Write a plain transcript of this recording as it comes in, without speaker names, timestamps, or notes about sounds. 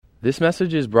This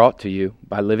message is brought to you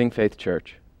by Living Faith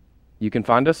Church. You can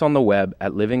find us on the web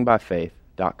at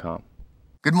livingbyfaith.com.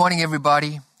 Good morning,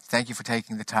 everybody. Thank you for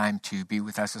taking the time to be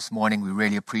with us this morning. We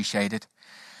really appreciate it.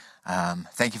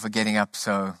 Thank you for getting up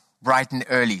so bright and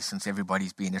early since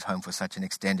everybody's been at home for such an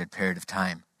extended period of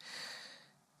time.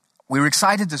 We're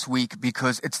excited this week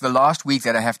because it's the last week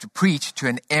that I have to preach to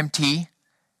an empty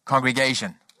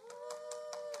congregation.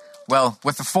 Well,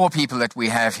 with the 4 people that we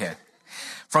have here.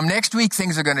 From next week,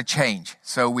 things are going to change.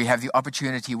 So we have the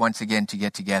opportunity once again to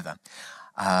get together.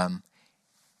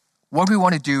 What we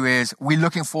want to do is, we're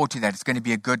looking forward to that. It's going to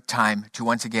be a good time to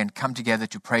once again come together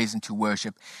to praise and to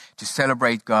worship, to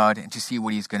celebrate God and to see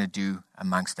what He's going to do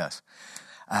amongst us.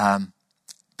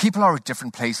 People are at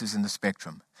different places in the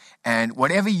spectrum. And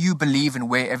whatever you believe and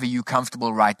wherever you're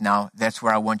comfortable right now, that's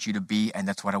where I want you to be and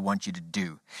that's what I want you to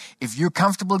do. If you're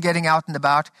comfortable getting out and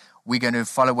about, we're going to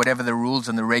follow whatever the rules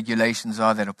and the regulations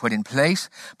are that are put in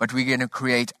place, but we're going to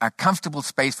create a comfortable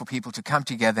space for people to come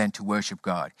together and to worship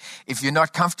God. If you're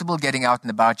not comfortable getting out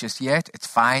and about just yet, it's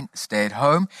fine. Stay at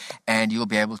home and you'll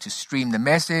be able to stream the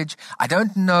message. I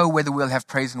don't know whether we'll have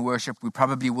praise and worship. We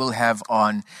probably will have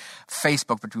on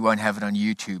Facebook, but we won't have it on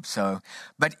YouTube.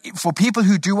 But for people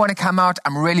who do want to come out,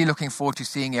 I'm really looking forward to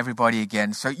seeing everybody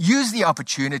again. So use the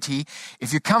opportunity.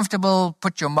 If you're comfortable,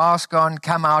 put your mask on,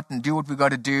 come out and do what we got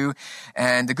to do.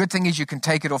 And the good thing is you can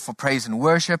take it off for praise and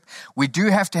worship. We do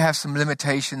have to have some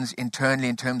limitations internally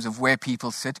in terms of where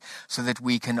people sit so that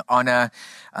we can honor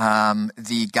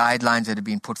the guidelines that have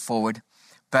been put forward.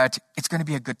 But it's going to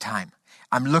be a good time.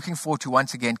 I'm looking forward to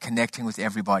once again connecting with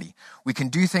everybody. We can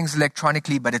do things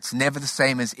electronically, but it's never the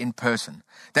same as in person.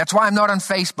 That's why I'm not on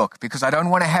Facebook, because I don't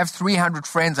want to have 300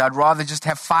 friends. I'd rather just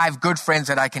have 5 good friends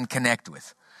that I can connect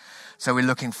with. So we're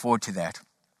looking forward to that.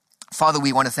 Father,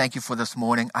 we want to thank you for this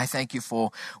morning. I thank you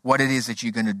for what it is that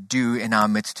you're going to do in our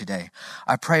midst today.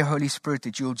 I pray, Holy Spirit,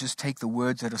 that you'll just take the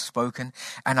words that are spoken,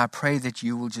 and I pray that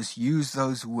you will just use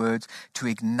those words to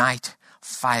ignite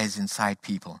fires inside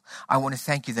people. I want to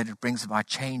thank you that it brings about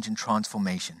change and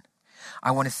transformation.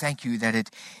 I want to thank you that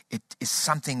it is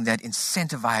something that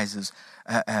incentivizes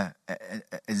a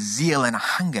zeal and a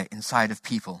hunger inside of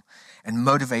people and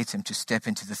motivates them to step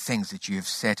into the things that you have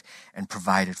set and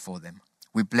provided for them.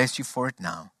 We bless you for it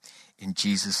now. In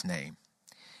Jesus' name,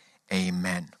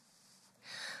 amen.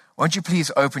 Won't you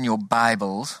please open your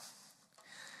Bibles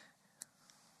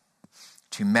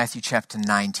to Matthew chapter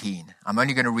 19. I'm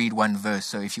only going to read one verse,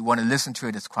 so if you want to listen to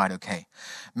it, it's quite okay.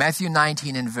 Matthew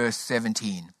 19 and verse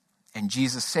 17. And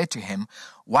Jesus said to him,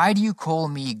 "Why do you call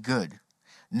me good?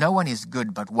 No one is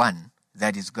good but one,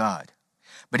 that is God.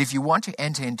 But if you want to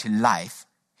enter into life,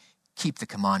 keep the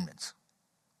commandments."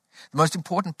 The most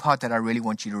important part that I really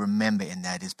want you to remember in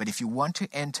that is, but if you want to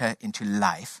enter into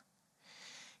life,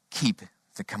 keep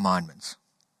the commandments.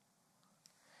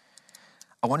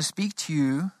 I want to speak to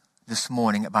you this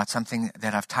morning about something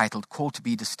that I've titled Called to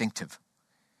be Distinctive.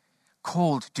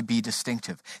 Called to be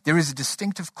distinctive. There is a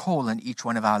distinctive call in each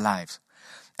one of our lives.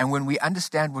 And when we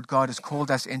understand what God has called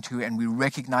us into and we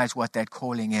recognize what that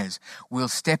calling is, we'll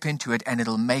step into it and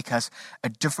it'll make us a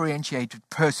differentiated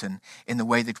person in the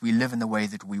way that we live and the way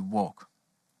that we walk.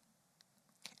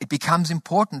 It becomes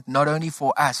important not only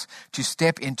for us to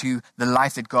step into the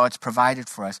life that God's provided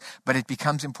for us, but it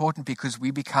becomes important because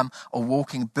we become a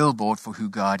walking billboard for who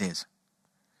God is.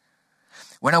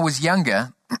 When I was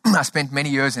younger, I spent many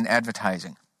years in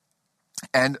advertising.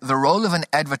 And the role of an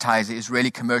advertiser is really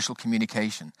commercial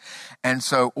communication. And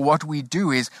so what we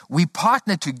do is we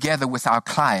partner together with our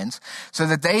clients so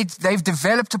that they've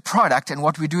developed a product. And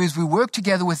what we do is we work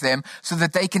together with them so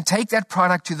that they can take that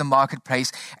product to the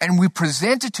marketplace and we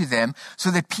present it to them so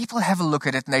that people have a look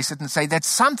at it and they sit and say, that's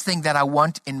something that I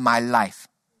want in my life.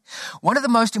 One of the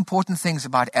most important things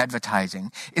about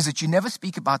advertising is that you never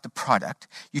speak about the product.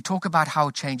 You talk about how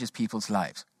it changes people's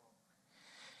lives.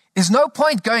 There's no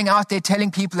point going out there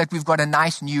telling people that we've got a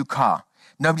nice new car.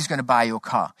 Nobody's going to buy your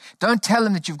car. Don't tell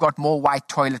them that you've got more white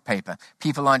toilet paper.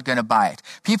 People aren't going to buy it.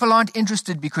 People aren't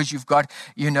interested because you've got,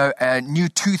 a new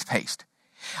toothpaste.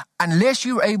 Unless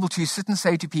you're able to sit and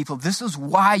say to people, this is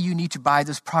why you need to buy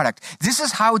this product. This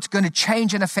is how it's going to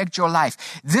change and affect your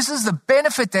life. This is the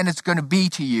benefit that it's going to be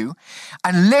to you.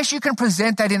 Unless you can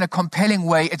present that in a compelling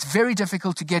way, it's very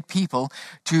difficult to get people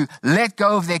to let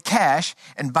go of their cash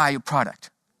and buy your product.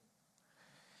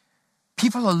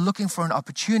 People are looking for an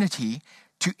opportunity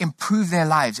to improve their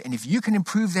lives. And if you can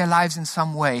improve their lives in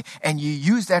some way and you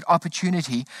use that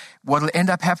opportunity, what will end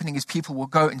up happening is people will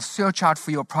go and search out for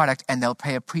your product and they'll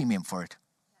pay a premium for it.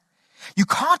 You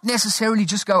can't necessarily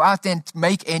just go out there and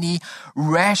make any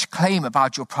rash claim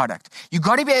about your product. You've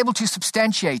got to be able to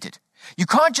substantiate it. You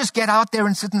can't just get out there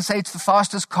and sit and say it's the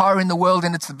fastest car in the world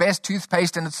and it's the best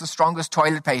toothpaste and it's the strongest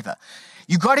toilet paper.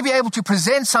 You've got to be able to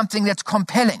present something that's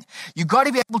compelling. You've got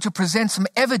to be able to present some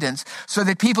evidence so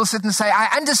that people sit and say,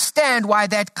 I understand why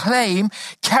that claim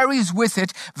carries with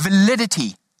it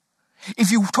validity.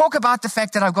 If you talk about the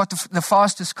fact that I've got the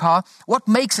fastest car, what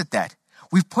makes it that?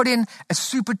 We've put in a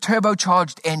super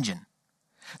turbocharged engine.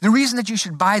 The reason that you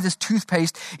should buy this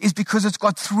toothpaste is because it's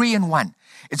got 3-in-1.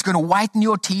 It's going to whiten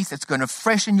your teeth, it's going to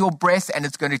freshen your breath, and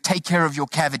it's going to take care of your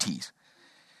cavities.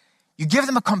 You give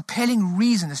them a compelling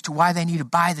reason as to why they need to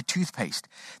buy the toothpaste.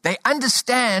 They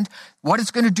understand what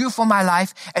it's going to do for my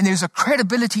life, and there's a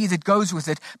credibility that goes with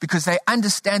it because they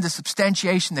understand the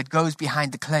substantiation that goes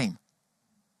behind the claim.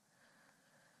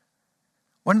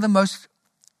 One of the most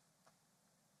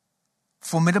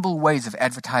formidable ways of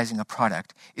advertising a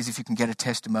product is if you can get a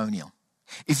testimonial.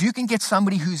 If you can get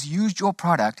somebody who's used your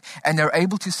product and they're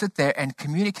able to sit there and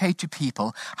communicate to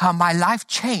people how my life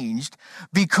changed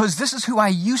because this is who I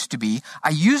used to be,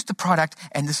 I used the product,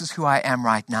 and this is who I am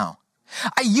right now.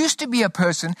 I used to be a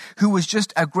person who was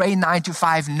just a grey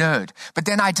 9-to-5 nerd, but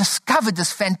then I discovered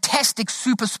this fantastic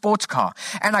super sports car,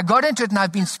 and I got into it and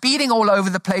I've been speeding all over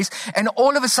the place, and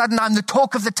all of a sudden I'm the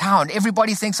talk of the town.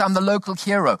 Everybody thinks I'm the local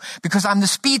hero because I'm the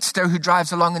speedster who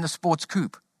drives along in a sports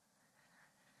coupe.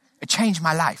 It changed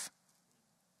my life.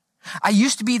 I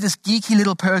used to be this geeky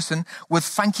little person with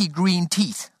funky green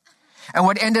teeth. And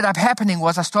what ended up happening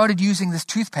was I started using this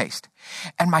toothpaste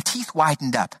and my teeth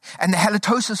whitened up and the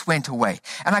halitosis went away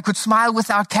and I could smile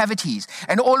without cavities.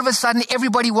 And all of a sudden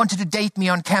everybody wanted to date me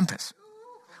on campus.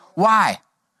 Why?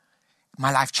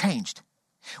 My life changed.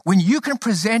 When you can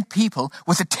present people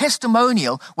with a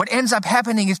testimonial, what ends up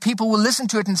happening is people will listen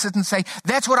to it and sit and say,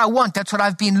 that's what I want. That's what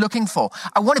I've been looking for.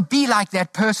 I want to be like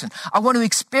that person. I want to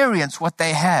experience what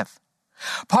they have.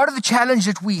 Part of the challenge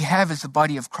that we have as the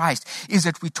body of Christ is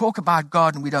that we talk about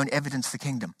God and we don't evidence the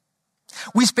kingdom.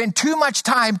 We spend too much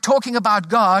time talking about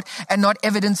God and not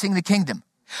evidencing the kingdom.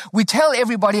 We tell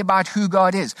everybody about who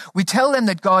God is. We tell them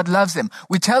that God loves them.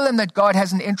 We tell them that God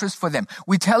has an interest for them.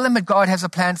 We tell them that God has a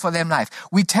plan for their life.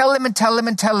 We tell them and tell them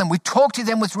and tell them. We talk to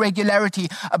them with regularity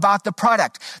about the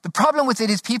product. The problem with it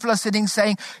is people are sitting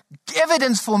saying,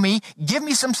 evidence for me, give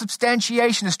me some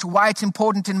substantiation as to why it's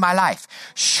important in my life.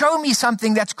 Show me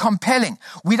something that's compelling.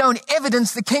 We don't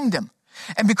evidence the kingdom.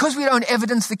 And because we don't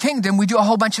evidence the kingdom, we do a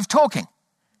whole bunch of talking.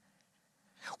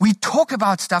 We talk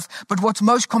about stuff, but what's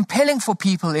most compelling for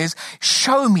people is,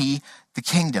 show me the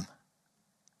kingdom.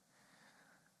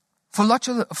 For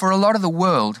a lot of the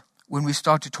world, when we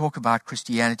start to talk about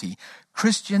Christianity,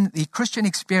 the Christian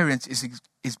experience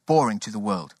is boring to the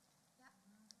world.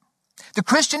 The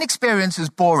Christian experience is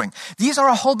boring. These are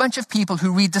a whole bunch of people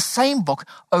who read the same book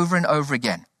over and over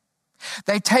again.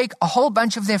 They take a whole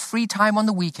bunch of their free time on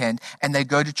the weekend and they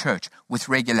go to church with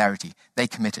regularity. They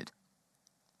committed.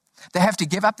 They have to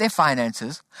give up their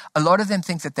finances. A lot of them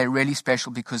think that they're really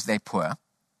special because they're poor.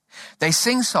 They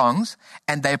sing songs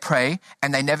and they pray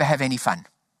and they never have any fun.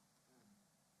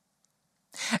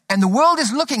 And the world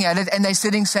is looking at it and they're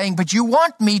sitting saying, but you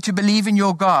want me to believe in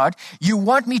your God. You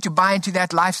want me to buy into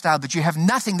that lifestyle, but you have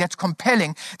nothing that's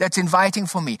compelling, that's inviting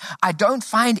for me. I don't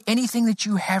find anything that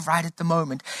you have right at the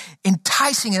moment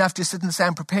enticing enough to sit and say,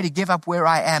 I'm prepared to give up where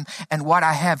I am and what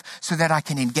I have so that I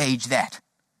can engage that.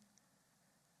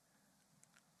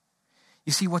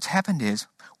 You see, what's happened is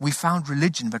we found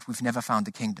religion, but we've never found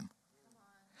the kingdom.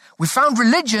 We found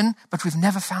religion, but we've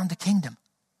never found the kingdom.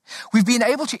 We've been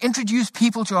able to introduce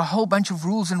people to a whole bunch of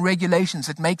rules and regulations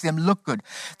that make them look good,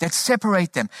 that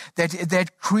separate them,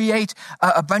 that create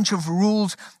a bunch of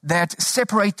rules that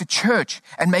separate the church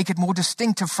and make it more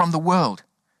distinctive from the world.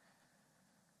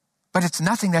 But it's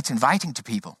nothing that's inviting to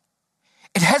people.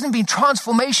 It hasn't been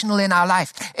transformational in our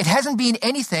life. It hasn't been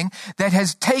anything that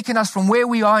has taken us from where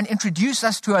we are and introduced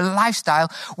us to a lifestyle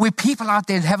where people out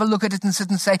there have a look at it and sit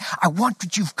and say, I want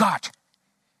what you've got.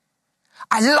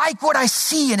 I like what I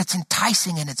see and it's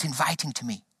enticing and it's inviting to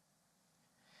me.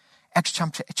 Acts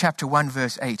chapter 1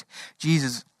 verse 8,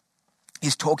 Jesus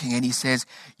is talking and he says,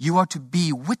 you are to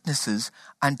be witnesses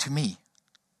unto me.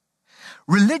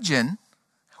 Religion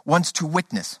wants to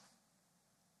witness.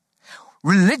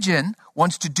 Religion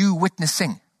wants to do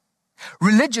witnessing.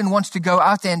 Religion wants to go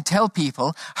out there and tell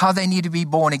people how they need to be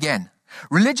born again.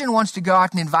 Religion wants to go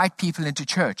out and invite people into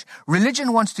church.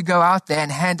 Religion wants to go out there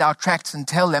and hand out tracts and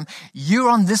tell them, you're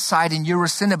on this side and you're a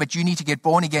sinner, but you need to get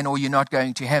born again or you're not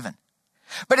going to heaven.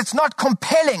 But it's not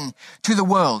compelling to the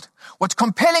world. What's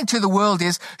compelling to the world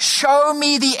is, show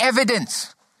me the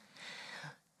evidence.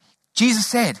 Jesus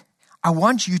said, I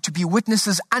want you to be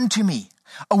witnesses unto me.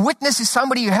 A witness is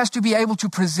somebody who has to be able to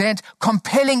present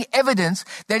compelling evidence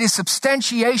that is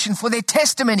substantiation for their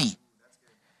testimony.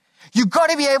 You've got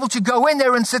to be able to go in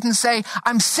there and sit and say,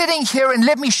 I'm sitting here and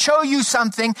let me show you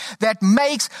something that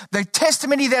makes the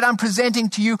testimony that I'm presenting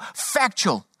to you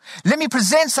factual. Let me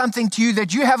present something to you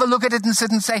that you have a look at it and sit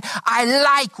and say, I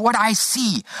like what I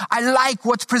see. I like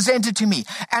what's presented to me.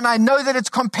 And I know that it's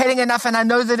compelling enough, and I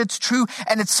know that it's true,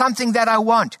 and it's something that I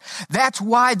want. That's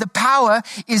why the power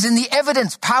is in the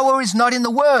evidence. Power is not in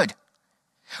the word.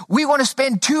 We want to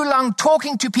spend too long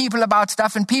talking to people about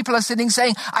stuff, and people are sitting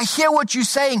saying, I hear what you're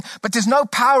saying, but there's no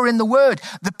power in the word.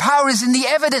 The power is in the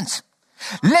evidence.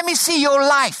 Let me see your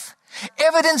life.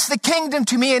 Evidence the kingdom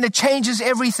to me, and it changes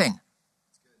everything.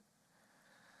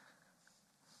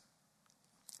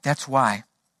 That's why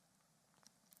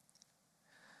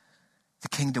the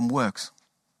kingdom works,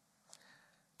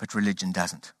 but religion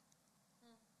doesn't.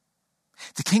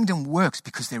 The kingdom works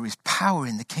because there is power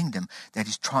in the kingdom that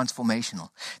is transformational.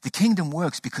 The kingdom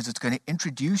works because it's going to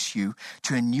introduce you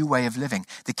to a new way of living.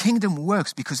 The kingdom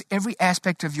works because every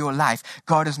aspect of your life,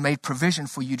 God has made provision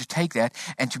for you to take that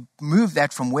and to move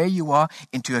that from where you are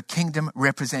into a kingdom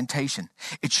representation.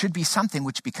 It should be something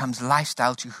which becomes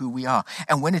lifestyle to who we are.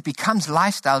 And when it becomes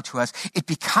lifestyle to us, it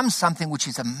becomes something which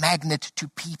is a magnet to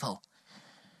people.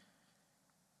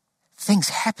 Things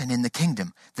happen in the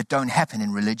kingdom that don't happen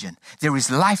in religion. There is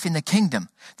life in the kingdom.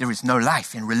 There is no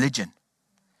life in religion.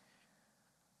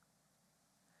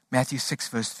 Matthew 6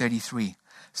 verse 33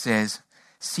 says,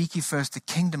 seek ye first the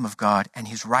kingdom of God and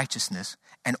his righteousness,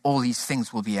 and all these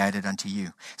things will be added unto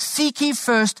you. Seek ye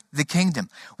first the kingdom.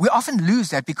 We often lose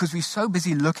that because we're so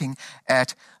busy looking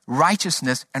at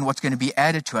righteousness and what's going to be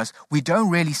added to us. We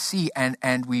don't really see,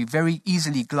 and we very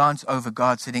easily glance over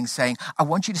God sitting saying, I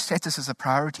want you to set this as a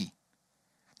priority.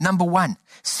 Number one,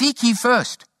 seek ye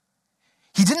first.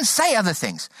 He didn't say other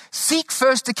things. Seek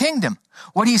first the kingdom.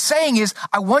 What he's saying is,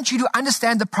 I want you to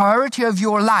understand the priority of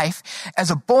your life as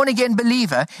a born-again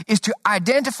believer is to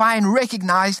identify and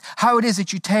recognize how it is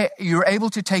that you're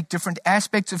able to take different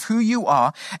aspects of who you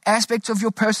are, aspects of your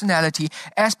personality,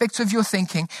 aspects of your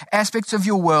thinking, aspects of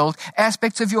your world,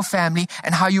 aspects of your family,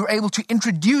 and how you're able to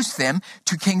introduce them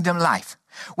to kingdom life.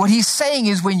 What he's saying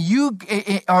is when you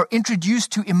are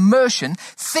introduced to immersion,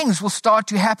 things will start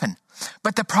to happen.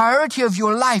 But the priority of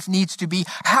your life needs to be,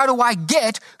 how do I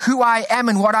get who I am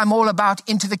and what I'm all about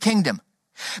into the kingdom?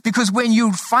 Because when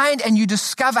you find and you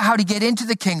discover how to get into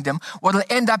the kingdom, what will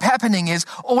end up happening is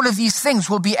all of these things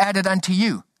will be added unto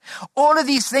you. All of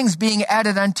these things being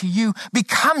added unto you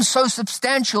become so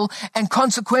substantial and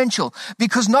consequential,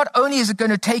 because not only is it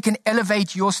going to take and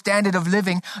elevate your standard of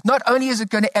living, not only is it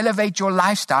going to elevate your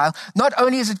lifestyle, not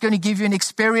only is it going to give you an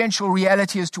experiential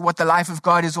reality as to what the life of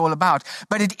God is all about,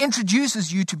 but it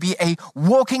introduces you to be a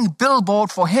walking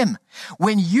billboard for him.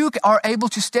 When you are able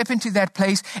to step into that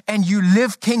place and you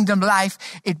live kingdom life,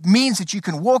 it means that you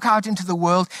can walk out into the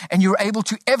world and you're able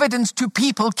to evidence to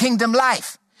people kingdom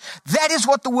life. That is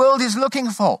what the world is looking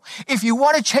for. If you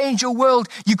want to change your world,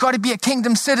 you've got to be a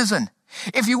kingdom citizen.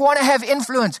 If you want to have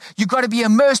influence, you've got to be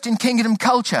immersed in kingdom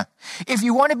culture. If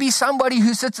you want to be somebody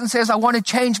who sits and says, I want to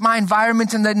change my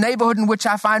environment in the neighborhood in which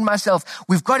I find myself,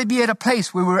 we've got to be at a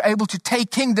place where we're able to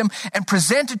take kingdom and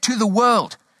present it to the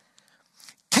world.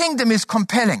 Kingdom is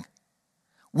compelling.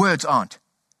 Words aren't.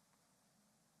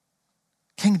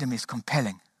 Kingdom is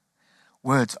compelling.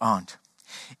 Words aren't.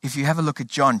 If you have a look at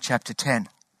John chapter 10,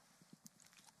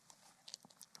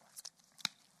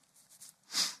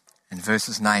 in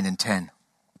verses 9 and 10.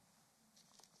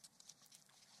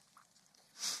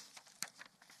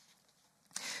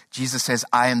 Jesus says,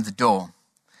 I am the door.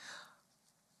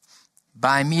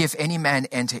 By me, if any man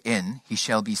enter in, he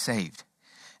shall be saved,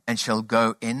 and shall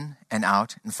go in and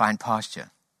out and find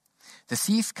pasture. The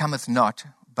thief cometh not,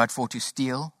 but for to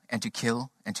steal and to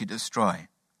kill and to destroy.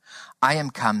 I am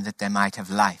come that they might have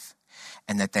life,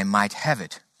 and that they might have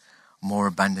it more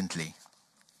abundantly.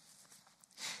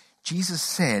 Jesus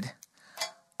said,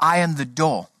 I am the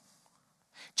door.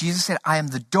 Jesus said, I am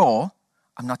the door,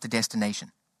 I'm not the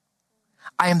destination.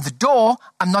 I am the door,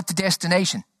 I'm not the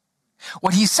destination.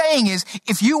 What he's saying is,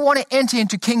 if you want to enter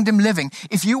into kingdom living,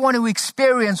 if you want to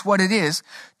experience what it is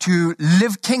to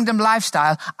live kingdom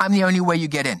lifestyle, I'm the only way you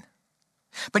get in.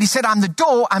 But he said, I'm the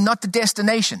door, I'm not the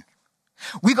destination.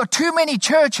 We got too many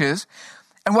churches,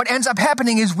 and what ends up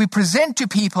happening is we present to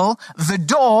people the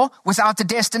door without the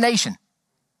destination.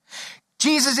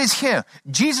 Jesus is here.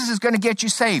 Jesus is going to get you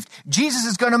saved. Jesus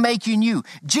is going to make you new.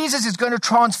 Jesus is going to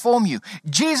transform you.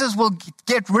 Jesus will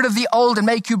get rid of the old and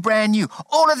make you brand new.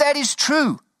 All of that is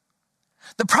true.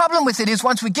 The problem with it is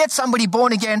once we get somebody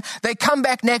born again, they come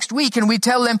back next week and we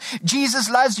tell them, Jesus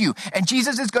loves you and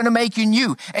Jesus is going to make you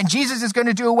new and Jesus is going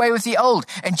to do away with the old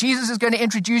and Jesus is going to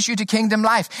introduce you to kingdom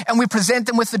life, and we present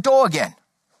them with the door again.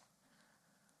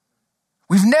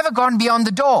 We've never gone beyond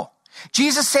the door.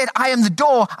 Jesus said, I am the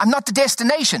door, I'm not the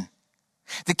destination.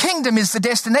 The kingdom is the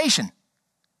destination.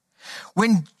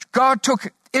 When God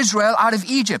took Israel out of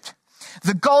Egypt,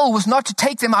 the goal was not to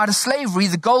take them out of slavery.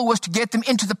 The goal was to get them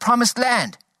into the promised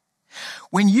land.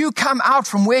 When you come out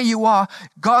from where you are,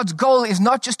 God's goal is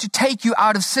not just to take you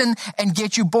out of sin and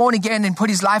get you born again and put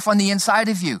his life on the inside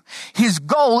of you. His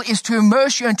goal is to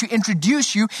immerse you and to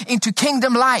introduce you into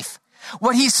kingdom life.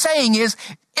 What he's saying is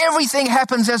everything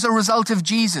happens as a result of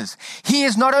Jesus. He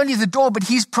is not only the door, but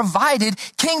he's provided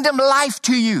kingdom life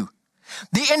to you.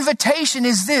 The invitation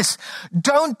is this: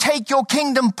 don't take your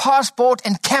kingdom passport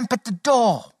and camp at the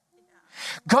door.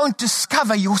 Go and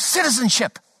discover your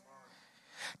citizenship.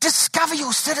 Discover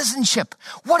your citizenship.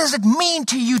 What does it mean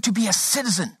to you to be a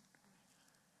citizen?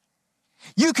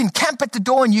 You can camp at the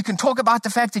door and you can talk about the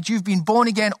fact that you've been born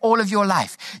again all of your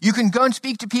life. You can go and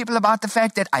speak to people about the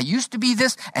fact that I used to be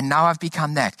this and now I've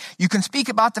become that. You can speak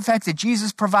about the fact that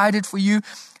Jesus provided for you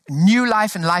new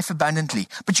life and life abundantly.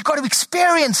 But you've got to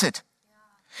experience it.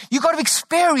 You've got to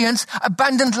experience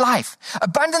abundant life.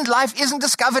 Abundant life isn't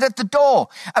discovered at the door.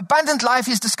 Abundant life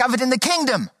is discovered in the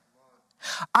kingdom.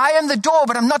 I am the door,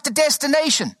 but I'm not the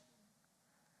destination.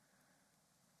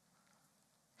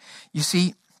 You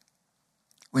see,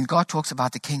 when God talks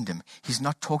about the kingdom, he's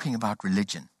not talking about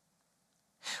religion.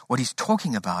 What he's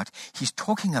talking about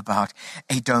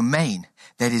a domain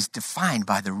that is defined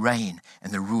by the reign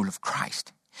and the rule of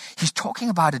Christ. He's talking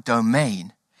about a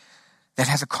domain that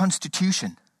has a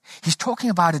constitution. He's talking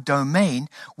about a domain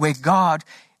where God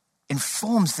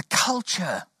informs the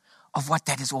culture of what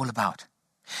that is all about.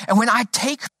 And when I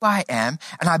take who I am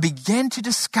and I begin to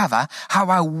discover how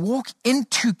I walk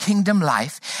into kingdom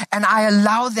life and I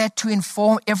allow that to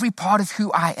inform every part of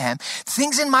who I am,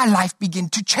 things in my life begin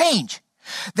to change.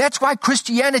 That's why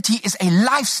Christianity is a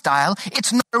lifestyle.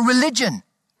 It's not a religion.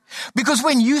 Because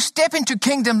when you step into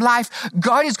kingdom life,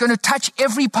 God is going to touch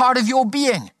every part of your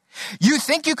being. You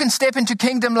think you can step into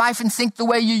kingdom life and think the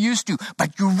way you used to,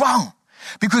 but you're wrong.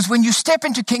 Because when you step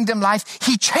into kingdom life,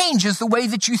 he changes the way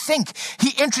that you think.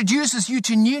 He introduces you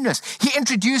to newness. He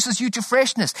introduces you to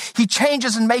freshness. He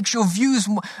changes and makes your views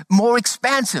more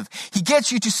expansive. He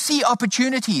gets you to see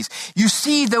opportunities. You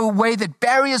see the way that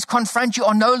barriers confront you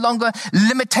are no longer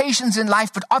limitations in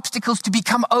life, but obstacles to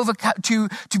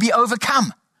be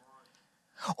overcome.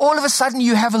 All of a sudden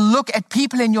you have a look at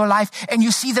people in your life and you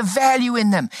see the value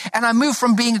in them. And I move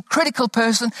from being a critical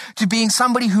person to being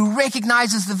somebody who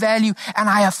recognizes the value, and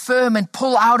I affirm and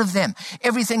pull out of them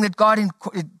everything that God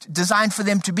designed for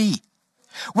them to be.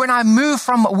 When I move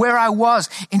from where I was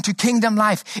into kingdom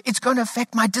life, it's going to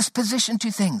affect my disposition to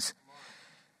things.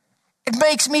 It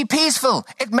makes me peaceful.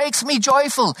 It makes me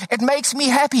joyful. It makes me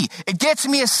happy. It gets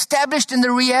me established in the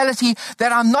reality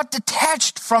that I'm not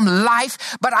detached from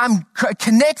life, but I'm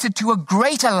connected to a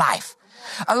greater life.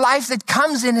 A life that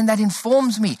comes in and that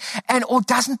informs me. And it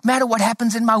doesn't matter what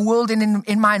happens in my world and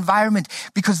in my environment,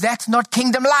 because that's not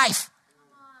kingdom life.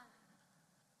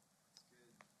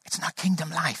 It's not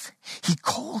kingdom life. He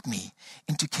called me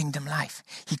into kingdom life.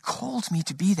 He called me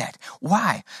to be that.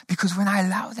 Why? Because when I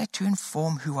allow that to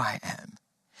inform who I am,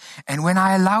 and when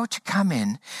I allow it to come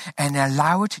in and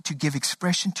allow it to give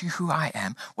expression to who I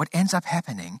am, what ends up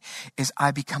happening is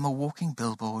I become a walking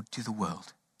billboard to the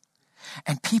world.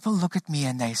 And people look at me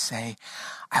and they say,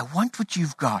 I want what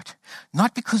you've got,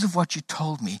 not because of what you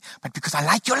told me, but because I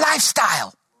like your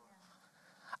lifestyle.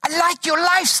 I like your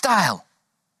lifestyle.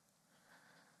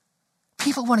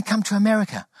 People want to come to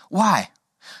America. Why?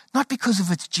 Not because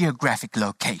of its geographic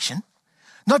location,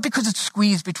 not because it's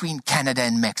squeezed between Canada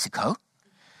and Mexico.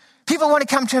 People want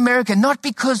to come to America not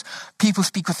because people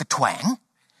speak with a twang.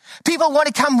 People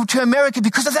want to come to America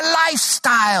because of the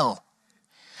lifestyle.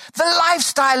 The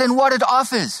lifestyle and what it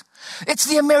offers. It's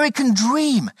the American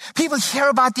dream. People hear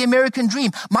about the American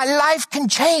dream. My life can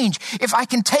change if I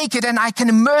can take it and I can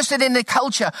immerse it in a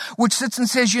culture which sits and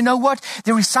says, you know what?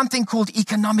 There is something called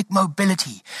economic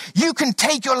mobility. You can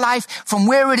take your life from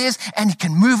where it is and you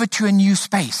can move it to a new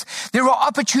space. There are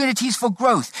opportunities for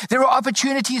growth. There are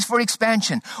opportunities for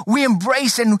expansion. We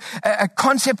embrace a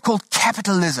concept called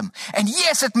capitalism. And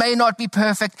yes, it may not be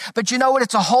perfect, but you know what?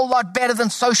 It's a whole lot better than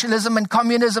socialism and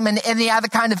communism and any other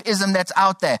kind of ism that's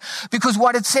out there. Because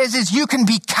what it says is you can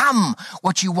become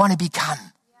what you want to become.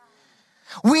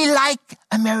 We like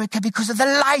America because of the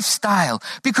lifestyle,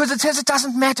 because it says it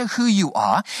doesn't matter who you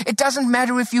are. It doesn't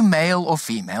matter if you're male or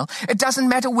female. It doesn't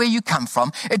matter where you come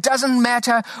from. It doesn't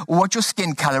matter what your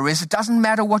skin color is. It doesn't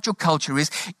matter what your culture is.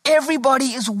 Everybody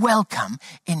is welcome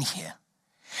in here.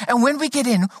 And when we get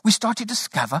in, we start to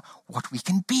discover what we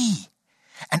can be.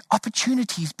 And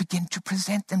opportunities begin to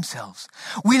present themselves.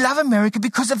 We love America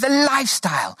because of the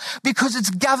lifestyle, because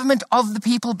it's government of the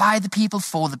people, by the people,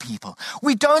 for the people.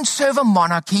 We don't serve a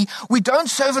monarchy. We don't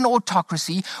serve an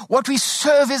autocracy. What we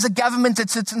serve is a government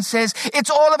that sits and says, it's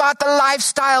all about the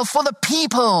lifestyle for the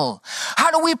people.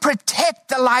 How do we protect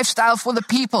the lifestyle for the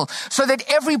people so that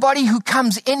everybody who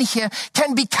comes in here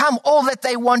can become all that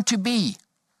they want to be?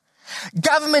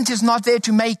 Government is not there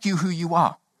to make you who you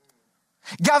are.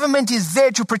 Government is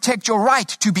there to protect your right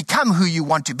to become who you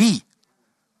want to be.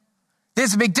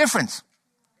 There's a big difference.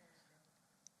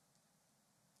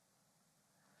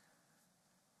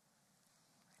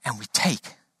 And we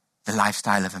take the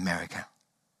lifestyle of America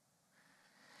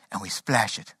and we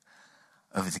splash it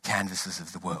over the canvases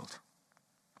of the world.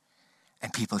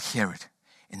 And people hear it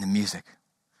in the music,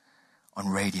 on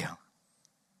radio,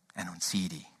 and on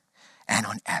CD, and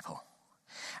on Apple.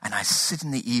 And I sit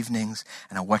in the evenings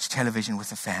and I watch television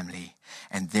with the family,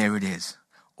 and there it is,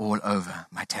 all over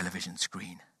my television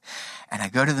screen. And I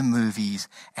go to the movies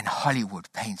and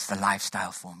Hollywood paints the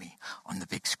lifestyle for me on the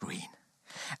big screen.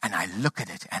 And I look at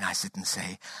it and I sit and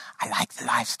say, I like the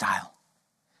lifestyle.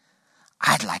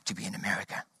 I'd like to be in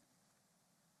America.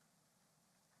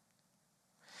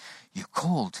 You're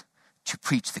called to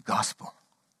preach the gospel.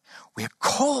 We're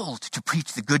called to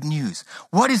preach the good news.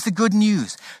 What is the good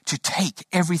news? To take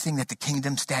everything that the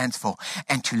kingdom stands for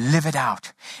and to live it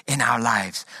out in our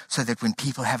lives so that when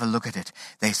people have a look at it,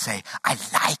 they say, I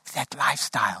like that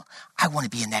lifestyle. I want to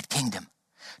be in that kingdom.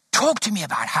 Talk to me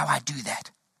about how I do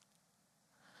that.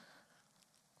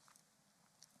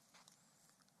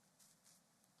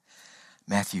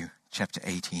 Matthew chapter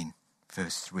 18,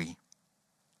 verse 3.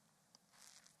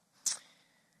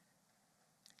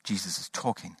 Jesus is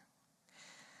talking.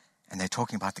 And they're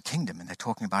talking about the kingdom, and they're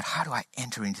talking about how do I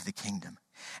enter into the kingdom.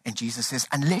 And Jesus says,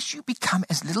 unless you become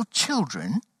as little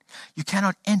children, you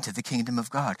cannot enter the kingdom of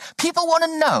God. People want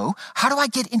to know, how do I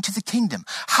get into the kingdom?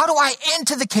 How do I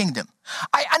enter the kingdom?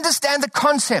 I understand the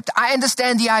concept. I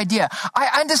understand the idea.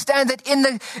 I understand that in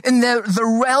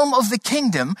the realm of the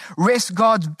kingdom rests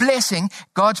God's blessing,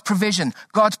 God's provision,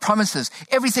 God's promises,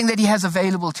 everything that he has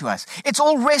available to us. It's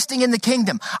all resting in the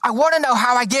kingdom. I want to know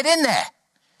how I get in there.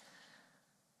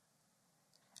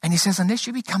 And he says, unless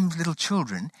you become little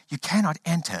children, you cannot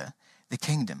enter the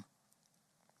kingdom.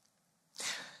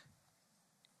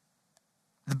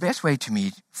 The best way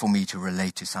for me to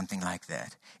relate to something like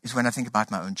that is when I think about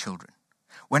my own children.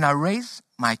 When I raise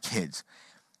my kids,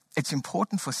 it's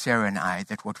important for Sarah and I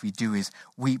that what we do is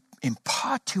we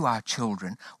impart to our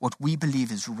children what we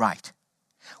believe is right.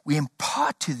 We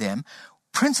impart to them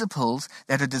principles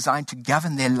that are designed to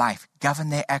govern their life,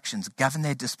 govern their actions, govern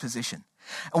their disposition.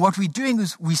 And what we're doing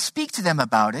is we speak to them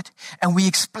about it and we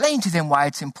explain to them why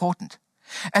it's important.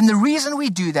 And the reason we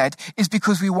do that is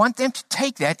because we want them to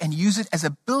take that and use it as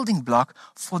a building block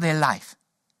for their life.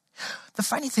 The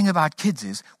funny thing about kids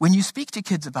is when you speak to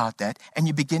kids about that and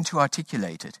you begin to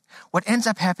articulate it, what ends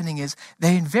up happening is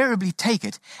they invariably take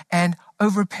it and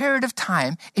over a period of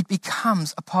time, it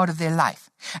becomes a part of their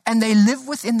life. And they live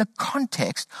within the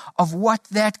context of what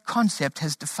that concept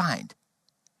has defined.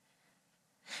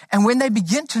 And when they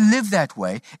begin to live that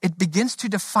way, it begins to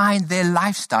define their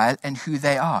lifestyle and who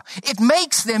they are. It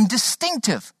makes them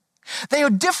distinctive. They are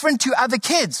different to other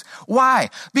kids. Why?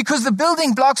 Because the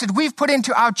building blocks that we've put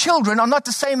into our children are not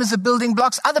the same as the building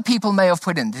blocks other people may have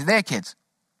put into their kids.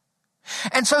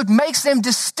 And so it makes them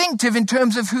distinctive in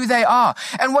terms of who they are.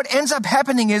 And what ends up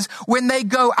happening is when they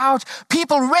go out,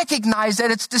 people recognize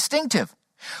that it's distinctive.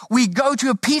 We go to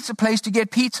a pizza place to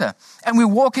get pizza and we're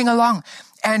walking along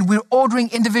and we're ordering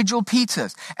individual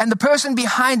pizzas. And the person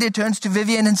behind it turns to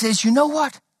Vivian and says, you know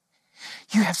what?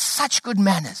 You have such good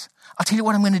manners. I'll tell you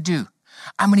what I'm going to do.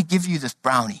 I'm going to give you this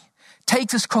brownie. Take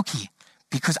this cookie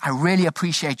because I really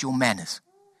appreciate your manners.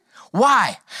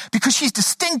 Why? Because she's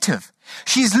distinctive.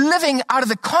 She's living out of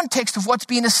the context of what's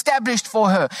been established for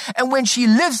her. And when she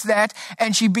lives that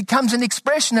and she becomes an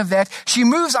expression of that, she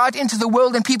moves out into the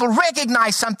world and people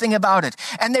recognize something about it.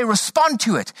 And they respond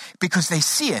to it because they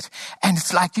see it. And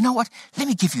it's like, you know what? Let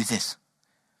me give you this.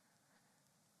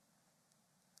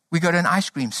 We go to an ice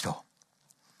cream store.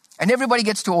 And everybody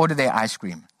gets to order their ice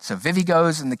cream. So Vivi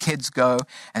goes and the kids go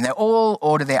and they all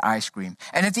order their ice cream.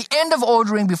 And at the end of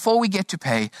ordering, before we get to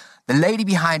pay, the lady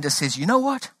behind us says, you know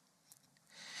what?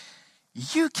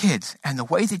 you kids and the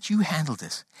way that you handle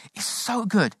this is so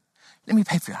good. Let me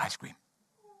pay for your ice cream.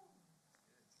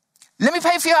 Let me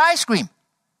pay for your ice cream.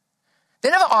 They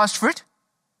never asked for it.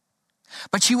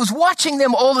 But she was watching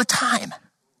them all the time.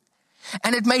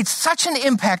 And it made such an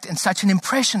impact and such an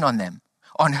impression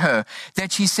on her,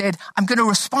 that she said, I'm going to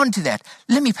respond to that.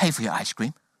 Let me pay for your ice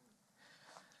cream.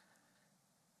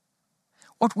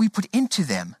 What we put into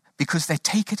them, because they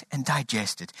take it and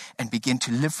digest it and begin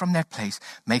to live from that place,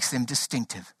 makes them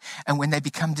distinctive. And when they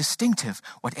become distinctive,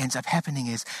 what ends up happening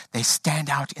is they stand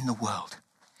out in the world.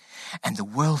 And the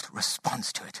world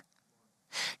responds to it.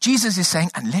 Jesus is saying,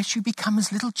 unless you become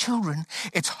as little children,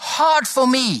 it's hard for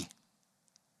me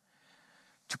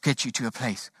to get you to a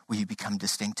place where you become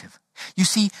distinctive. You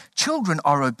see, children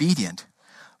are obedient,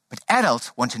 but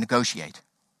adults want to negotiate.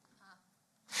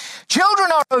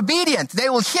 Children are obedient. They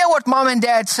will hear what mom and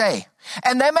dad say,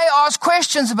 and they may ask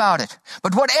questions about it.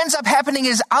 But what ends up happening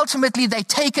is ultimately they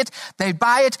take it, they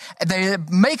buy it, they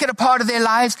make it a part of their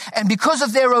lives, and because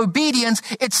of their obedience,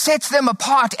 it sets them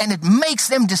apart and it makes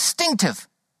them distinctive.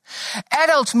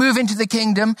 Adults move into the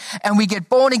kingdom and we get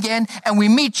born again and we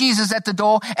meet Jesus at the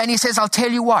door and he says, I'll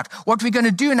tell you what we're going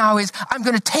to do now is I'm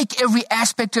going to take every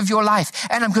aspect of your life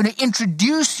and I'm going to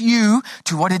introduce you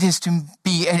to what it is to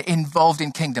be involved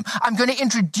in kingdom. I'm going to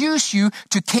introduce you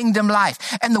to kingdom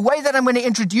life. And the way that I'm going to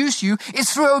introduce you is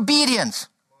through obedience.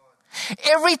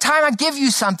 Every time I give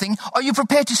you something, are you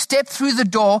prepared to step through the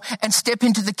door and step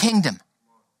into the kingdom?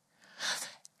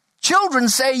 Children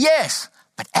say yes.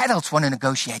 But adults want to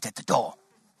negotiate at the door.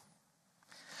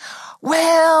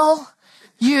 Well,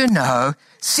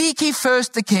 seek ye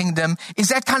first the kingdom. Is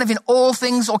that kind of in all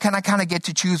things, or can I kind of get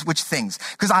to choose which things?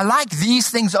 Because I like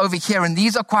these things over here and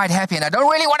these are quite happy and I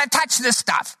don't really want to touch this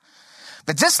stuff.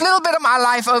 But this little bit of my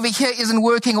life over here isn't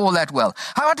working all that well.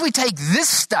 How about we take this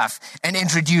stuff and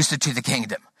introduce it to the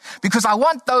kingdom? Because I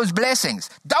want those blessings.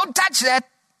 Don't touch that,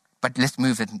 but let's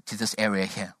move it to this area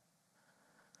here.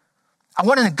 I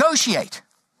want to negotiate.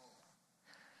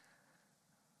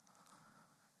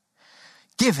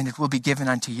 Give and it will be given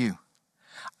unto you.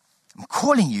 I'm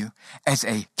calling you as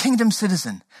a kingdom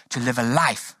citizen to live a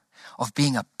life of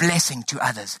being a blessing to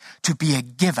others, to be a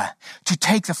giver, to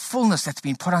take the fullness that's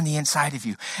been put on the inside of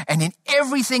you. And in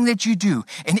everything that you do,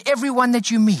 in everyone that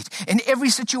you meet, in every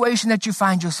situation that you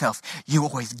find yourself, you're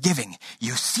always giving,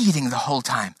 you're seeding the whole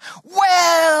time.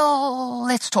 Well,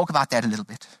 let's talk about that a little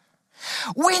bit.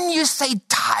 When you say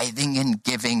tithing and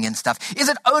giving and stuff, is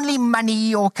it only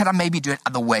money or can I maybe do it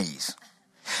other ways?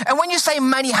 And when you say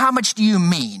money, how much do you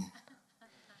mean?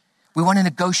 We want to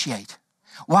negotiate.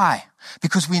 Why?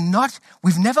 Because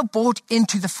we've never bought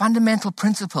into the fundamental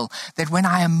principle that when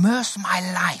I immerse my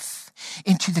life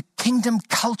into the kingdom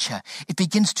culture, it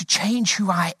begins to change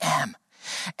who I am.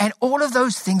 And all of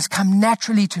those things come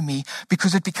naturally to me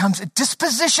because it becomes a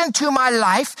disposition to my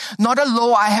life, not a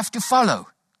law I have to follow.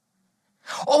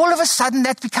 All of a sudden,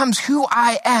 that becomes who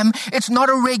I am. It's not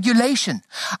a regulation.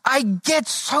 I get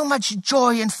so much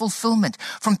joy and fulfillment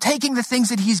from taking the things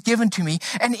that he's given to me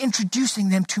and introducing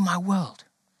them to my world.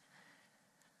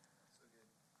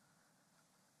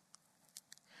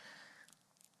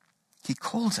 He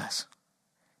calls us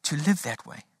to live that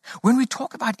way. When we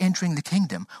talk about entering the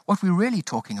kingdom, what we're really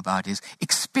talking about is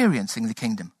experiencing the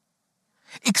kingdom.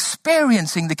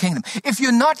 Experiencing the kingdom. If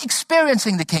you're not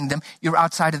experiencing the kingdom, you're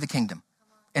outside of the kingdom.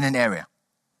 In an area.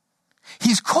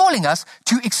 He's calling us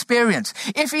to experience.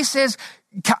 If he says,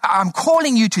 I'm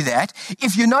calling you to that,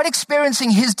 if you're not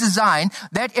experiencing his design,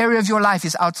 that area of your life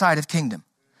is outside of kingdom.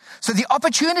 So the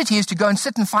opportunity is to go and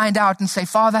sit and find out and say,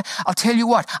 Father, I'll tell you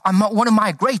what, I want to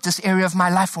migrate this area of my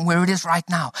life from where it is right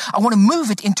now. I want to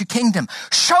move it into kingdom.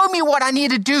 Show me what I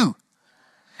need to do.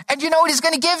 And you know what he's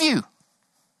going to give you?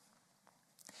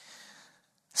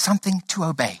 Something to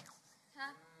obey.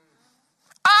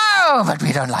 Oh, but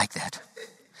we don't like that.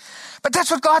 But that's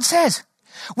what God says.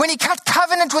 When he cut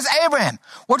covenant with Abraham,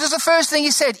 what was the first thing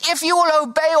he said? If you will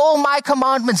obey all my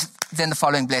commandments, then the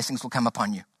following blessings will come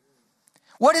upon you.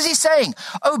 What is he saying?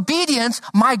 Obedience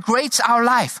migrates our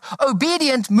life.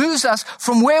 Obedience moves us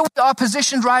from where we are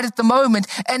positioned right at the moment,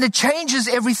 and it changes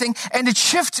everything, and it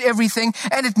shifts everything,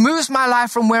 and it moves my life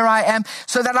from where I am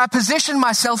so that I position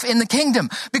myself in the kingdom,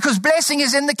 because blessing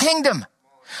is in the kingdom.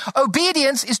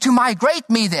 Obedience is to migrate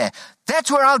me there.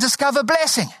 That's where I'll discover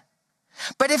blessing.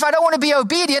 But if I don't want to be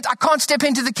obedient, I can't step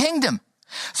into the kingdom.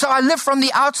 So I live from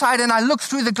the outside and I look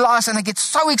through the glass and I get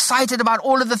so excited about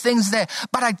all of the things there,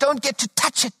 but I don't get to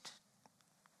touch it.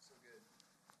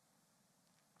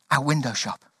 I window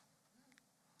shop,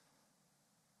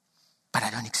 but I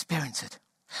don't experience it.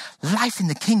 Life in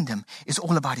the kingdom is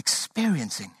all about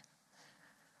experiencing.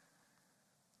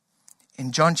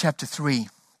 In John chapter 3,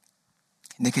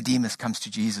 Nicodemus comes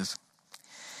to Jesus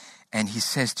and he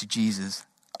says to Jesus,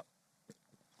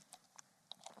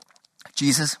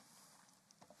 Jesus,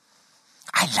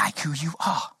 I like who you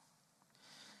are.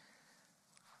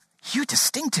 You're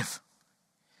distinctive.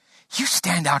 You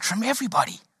stand out from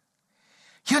everybody.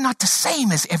 You're not the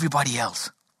same as everybody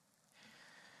else.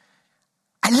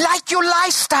 I like your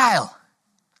lifestyle.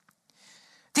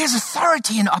 There's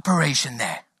authority in operation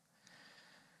there.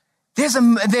 There's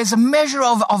a measure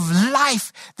of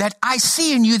life that I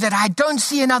see in you that I don't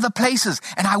see in other places,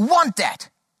 and I want that.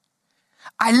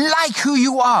 I like who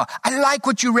you are. I like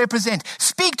what you represent.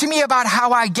 Speak to me about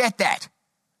how I get that.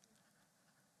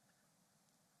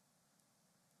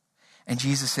 And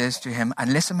Jesus says to him,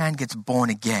 unless a man gets born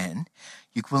again,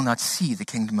 you will not see the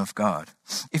kingdom of God.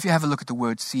 If you have a look at the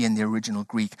word see in the original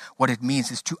Greek, what it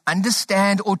means is to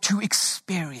understand or to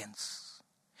experience.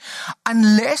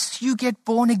 Unless you get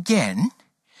born again,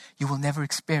 you will never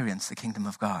experience the kingdom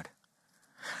of God.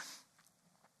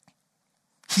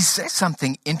 He says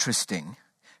something interesting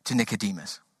to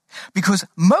Nicodemus, because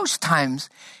most times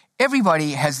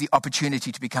everybody has the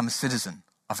opportunity to become a citizen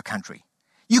of a country.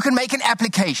 You can make an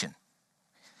application.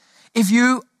 If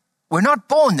you were not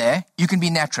born there, you can be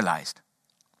naturalized.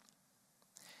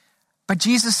 But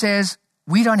Jesus says,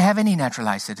 we don't have any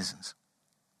naturalized citizens.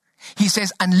 He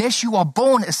says, unless you are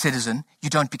born a citizen, you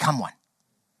don't become one.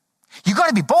 You got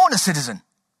to be born a citizen.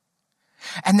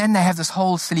 And then they have this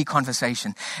whole silly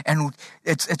conversation, and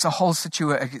it's a whole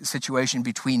situation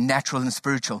between natural and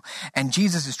spiritual. And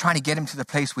Jesus is trying to get him to the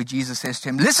place where Jesus says to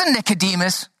him, listen,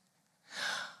 Nicodemus,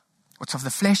 what's of the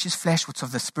flesh is flesh, what's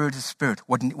of the spirit is spirit.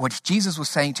 What Jesus was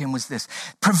saying to him was this: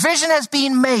 provision has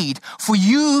been made for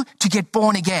you to get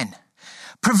born again.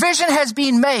 Provision has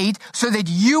been made so that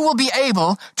you will be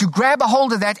able to grab a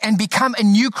hold of that and become a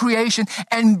new creation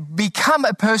and become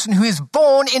a person who is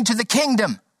born into the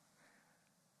kingdom.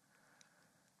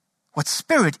 What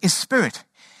spirit is spirit.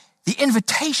 The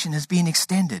invitation is being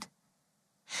extended.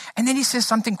 And then he says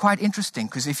something quite interesting,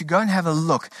 because if you go and have a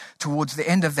look towards the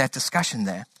end of that discussion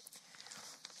there,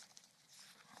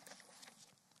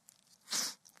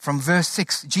 from verse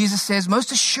 6, Jesus says,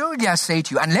 most assuredly I say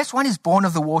to you, unless one is born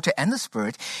of the water and the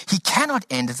Spirit, he cannot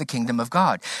enter the kingdom of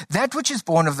God. That which is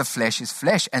born of the flesh is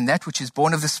flesh, and that which is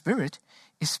born of the Spirit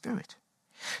is spirit.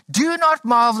 Do not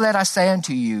marvel that I say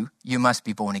unto you, you must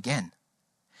be born again.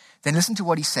 Then listen to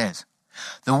what he says.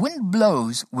 The wind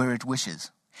blows where it wishes,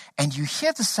 and you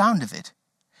hear the sound of it,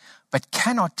 but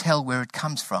cannot tell where it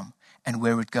comes from and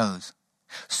where it goes.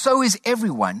 So is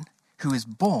everyone who is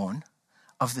born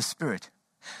of the Spirit.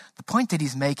 The point that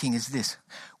he's making is this: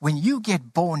 when you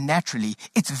get born naturally,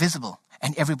 it's visible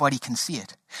and everybody can see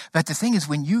it. But the thing is,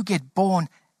 when you get born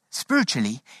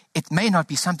spiritually, it may not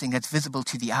be something that's visible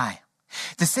to the eye.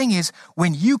 The thing is,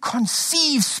 when you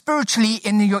conceive spiritually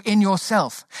in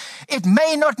yourself, it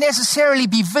may not necessarily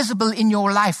be visible in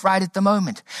your life right at the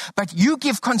moment, but you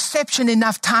give conception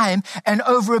enough time, and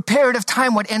over a period of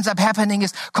time, what ends up happening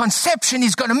is conception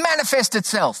is going to manifest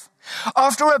itself.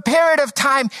 After a period of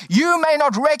time, you may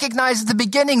not recognize at the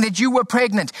beginning that you were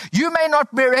pregnant. You may not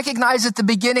recognize at the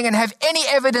beginning and have any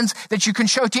evidence that you can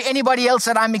show to anybody else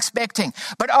that I'm expecting.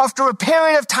 But after a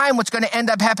period of time, what's going to end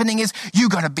up happening is you're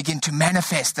going to begin to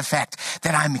manifest the fact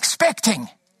that I'm expecting.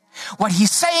 What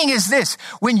he's saying is this: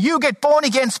 when you get born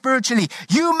again spiritually,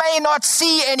 you may not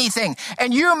see anything,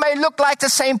 and you may look like the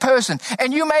same person,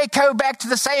 and you may go back to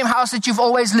the same house that you've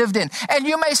always lived in, and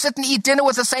you may sit and eat dinner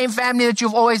with the same family that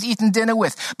you've always eaten dinner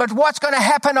with. But what's going to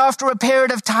happen after a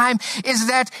period of time is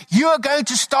that you're going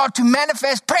to start to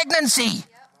manifest pregnancy.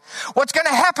 What's going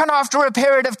to happen after a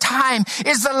period of time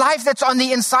is the life that's on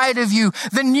the inside of you,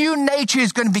 the new nature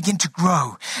is going to begin to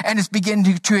grow, and it's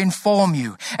beginning to inform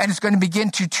you, and it's going to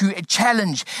begin to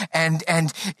challenge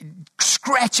and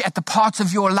scratch at the parts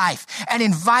of your life and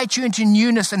invite you into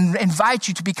newness and invite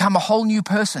you to become a whole new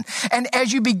person. And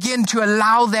as you begin to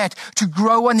allow that to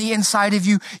grow on the inside of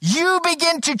you, you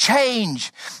begin to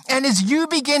change. And as you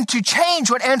begin to change,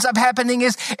 what ends up happening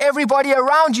is everybody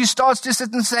around you starts to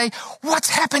sit and say, what's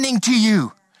happening to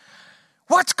you?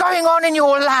 What's going on in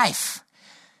your life?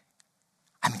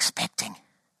 I'm expecting.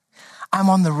 I'm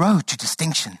on the road to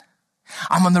distinction.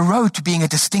 I'm on the road to being a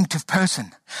distinctive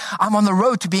person. I'm on the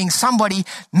road to being somebody,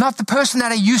 not the person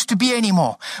that I used to be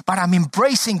anymore, but I'm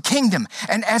embracing kingdom.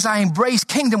 And as I embrace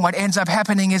kingdom, what ends up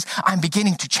happening is I'm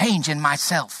beginning to change in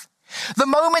myself. The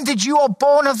moment that you are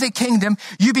born of the kingdom,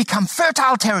 you become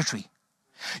fertile territory.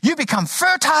 You become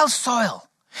fertile soil.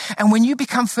 And when you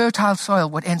become fertile soil,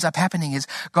 what ends up happening is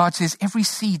God says every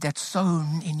seed that's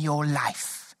sown in your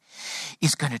life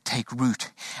is going to take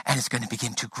root and it's going to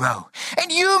begin to grow.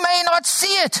 And you may not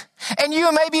see it, and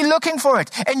you may be looking for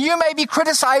it, and you may be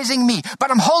criticizing me,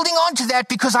 but I'm holding on to that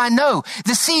because I know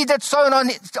the seed that's sown on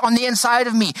the inside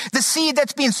of me, the seed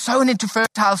that's been sown into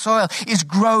fertile soil is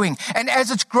growing. And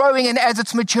as it's growing and as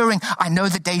it's maturing, I know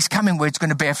the day's coming where it's going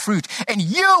to bear fruit. And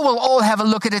you will all have a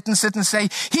look at it and sit and say,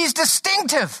 he's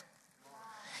distinctive.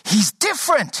 He's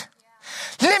different.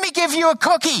 Let me give you a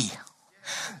cookie.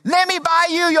 Let me buy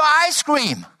you your ice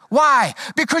cream. Why?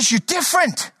 Because you're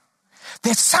different.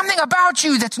 There's something about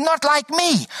you that's not like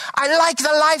me. I like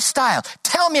the lifestyle.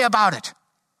 Tell me about it.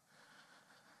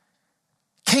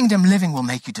 Kingdom living will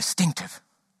make you distinctive.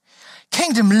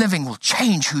 Kingdom living will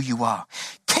change who you are.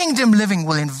 Kingdom living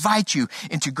will invite you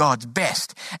into God's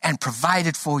best and provide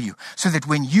it for you so that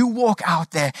when you walk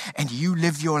out there and you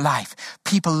live your life,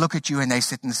 people look at you and they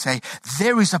sit and say,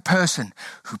 there is a person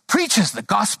who preaches the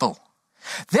gospel.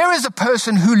 There is a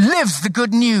person who lives the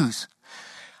good news.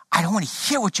 I don't want to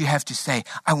hear what you have to say.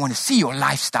 I want to see your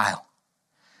lifestyle.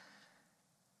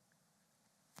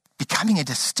 Becoming a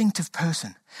distinctive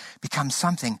person becomes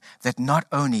something that not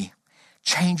only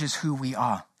changes who we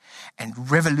are and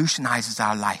revolutionizes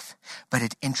our life, but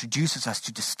it introduces us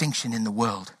to distinction in the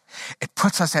world. It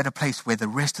puts us at a place where the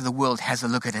rest of the world has a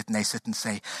look at it and they sit and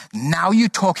say, now you're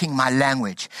talking my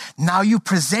language. Now you're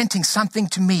presenting something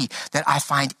to me that I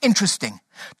find interesting.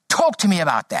 Talk to me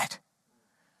about that.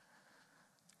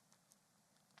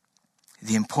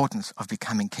 The importance of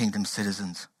becoming kingdom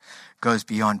citizens goes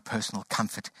beyond personal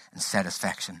comfort and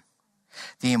satisfaction.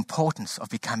 The importance of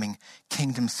becoming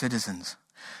kingdom citizens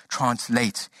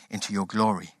translates into your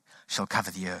glory shall cover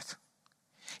the earth.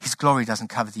 His glory doesn't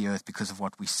cover the earth because of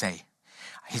what we say.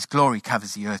 His glory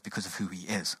covers the earth because of who he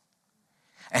is.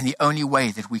 And the only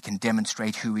way that we can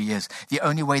demonstrate who he is, the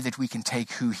only way that we can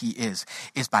take who he is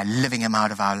by living him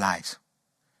out of our lives.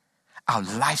 Our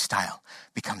lifestyle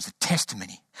becomes a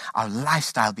testimony. Our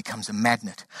lifestyle becomes a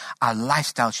magnet. Our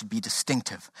lifestyle should be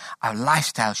distinctive. Our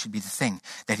lifestyle should be the thing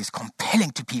that is compelling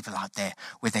to people out there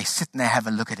where they sit and they have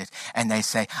a look at it and they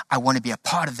say, I want to be a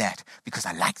part of that because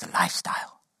I like the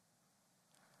lifestyle.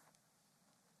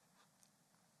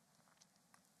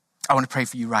 I want to pray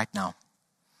for you right now.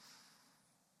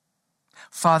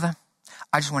 Father,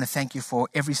 I just want to thank you for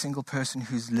every single person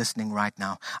who's listening right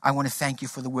now. I want to thank you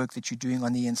for the work that you're doing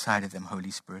on the inside of them,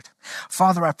 Holy Spirit.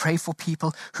 Father, I pray for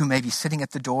people who may be sitting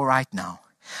at the door right now.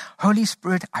 Holy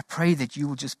Spirit, I pray that you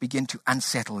will just begin to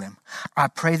unsettle them. I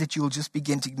pray that you will just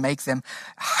begin to make them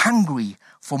hungry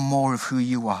for more of who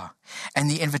you are. And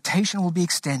the invitation will be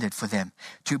extended for them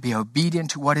to be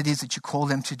obedient to what it is that you call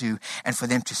them to do and for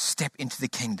them to step into the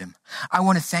kingdom. I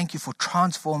want to thank you for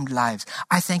transformed lives.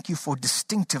 I thank you for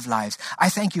distinctive lives. I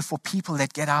thank you for people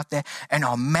that get out there and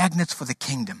are magnets for the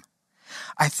kingdom.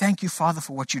 I thank you, Father,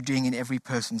 for what you're doing in every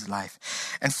person's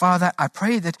life. And Father, I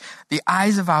pray that the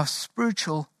eyes of our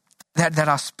spiritual, that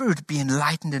our spirit be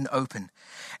enlightened and open.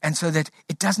 And so that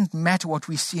it doesn't matter what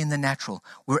we see in the natural,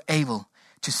 we're able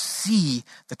to see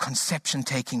the conception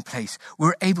taking place.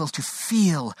 We're able to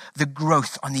feel the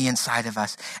growth on the inside of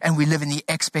us. And we live in the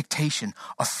expectation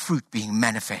of fruit being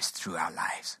manifest through our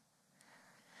lives.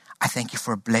 I thank you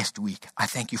for a blessed week. I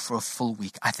thank you for a full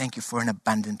week. I thank you for an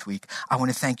abundant week. I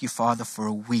want to thank you, Father, for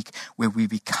a week where we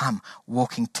become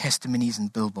walking testimonies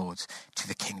and billboards to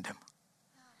the kingdom.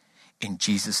 In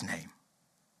Jesus' name,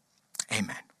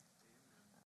 amen.